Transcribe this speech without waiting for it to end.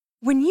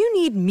When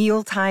you need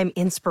mealtime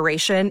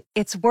inspiration,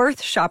 it's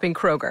worth shopping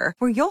Kroger,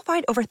 where you'll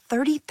find over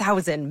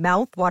 30,000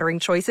 mouth-watering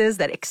choices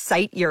that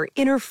excite your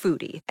inner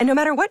foodie. And no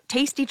matter what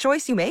tasty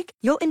choice you make,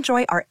 you'll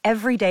enjoy our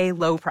everyday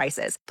low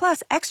prices,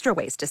 plus extra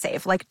ways to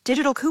save, like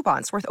digital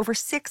coupons worth over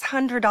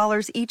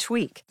 $600 each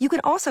week. You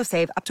can also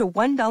save up to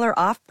 $1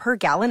 off per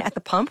gallon at the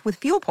pump with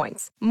fuel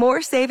points.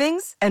 More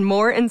savings and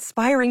more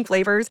inspiring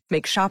flavors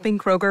make shopping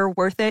Kroger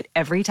worth it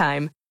every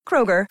time.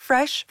 Kroger,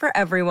 fresh for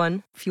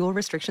everyone. Fuel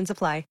restrictions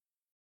apply.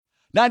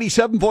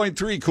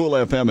 97.3 Cool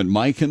FM and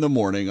Mike in the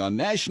Morning on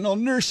National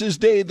Nurses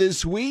Day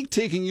this week,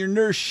 taking your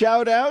nurse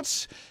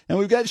shout-outs. And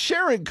we've got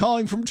Sharon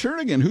calling from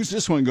Turnagain. Who's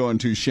this one going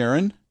to,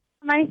 Sharon?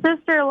 My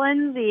sister,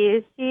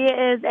 Lindsay. She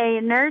is a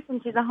nurse,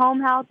 and she's a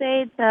home health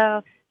aide,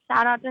 so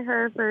shout out to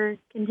her for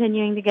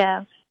continuing to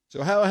go.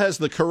 So how has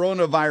the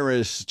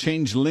coronavirus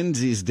changed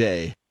Lindsay's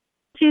day?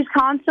 She's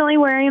constantly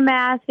wearing a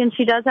mask, and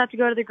she does have to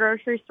go to the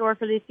grocery store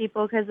for these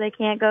people because they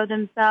can't go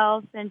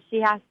themselves, and she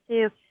has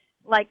to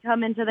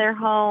come into their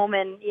home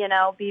and,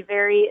 be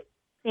very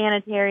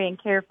sanitary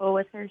and careful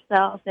with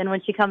herself. And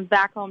when she comes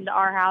back home to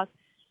our house,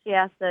 she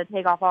has to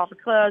take off all the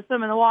clothes, put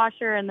them in the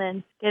washer, and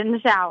then get in the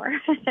shower.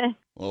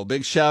 Well,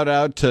 big shout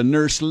out to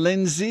Nurse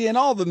Lindsay and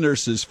all the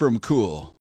nurses from Cool.